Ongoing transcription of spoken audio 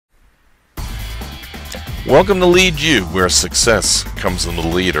Welcome to Lead You, where success comes from the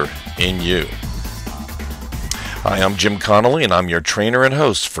leader in you. Hi, I'm Jim Connolly, and I'm your trainer and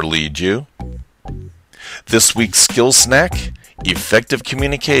host for Lead You. This week's skill snack: effective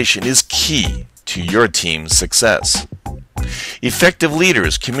communication is key to your team's success. Effective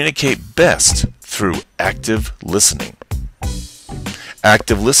leaders communicate best through active listening.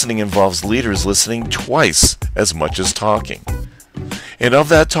 Active listening involves leaders listening twice as much as talking. And of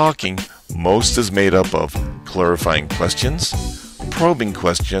that talking, most is made up of clarifying questions, probing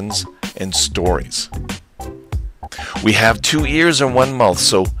questions, and stories. We have 2 ears and 1 mouth,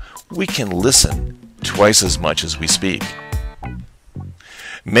 so we can listen twice as much as we speak.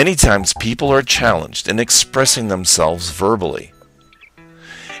 Many times people are challenged in expressing themselves verbally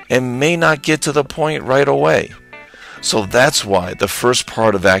and may not get to the point right away. So that's why the first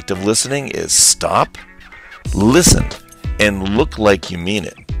part of active listening is stop, listen, and look like you mean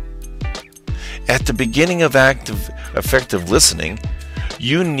it. At the beginning of effective listening,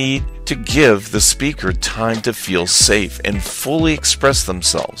 you need to give the speaker time to feel safe and fully express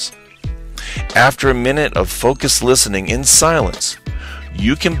themselves. After a minute of focused listening in silence,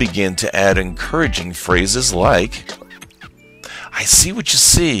 you can begin to add encouraging phrases like, "I see what you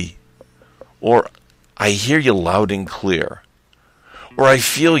see," or "I hear you loud and clear," or "I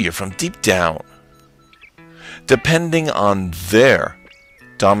feel you from deep down," depending on their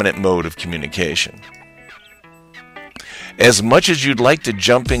dominant mode of communication. As much as you'd like to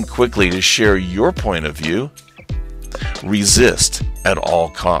jump in quickly to share your point of view, resist at all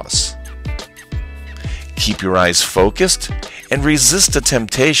costs. Keep your eyes focused and resist the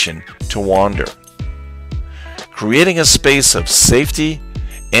temptation to wander. Creating a space of safety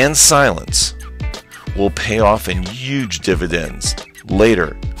and silence will pay off in huge dividends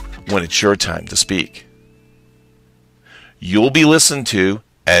later when it's your time to speak. You'll be listened to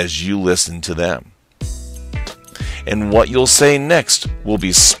as you listen to them. And what you'll say next will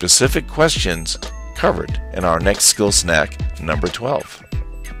be specific questions covered in our next skill snack, number 12.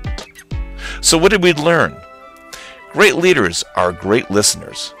 So what did we learn? Great leaders are great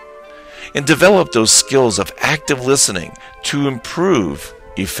listeners, and develop those skills of active listening to improve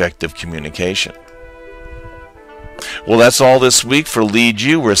effective communication. Well, that's all this week for Lead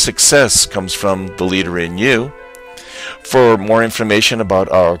You, where success comes from the leader in you. For more information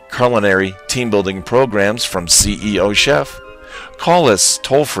about our culinary team building programs from CEO Chef, call us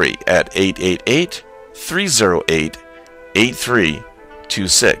toll-free at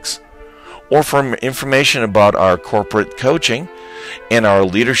 888-308-8326. Or for information about our corporate coaching and our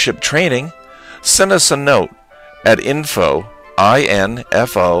leadership training, send us a note at info at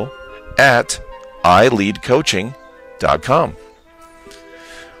ileadcoaching.com.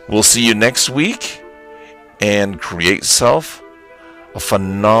 We'll see you next week, and create yourself a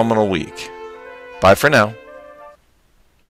phenomenal week. Bye for now.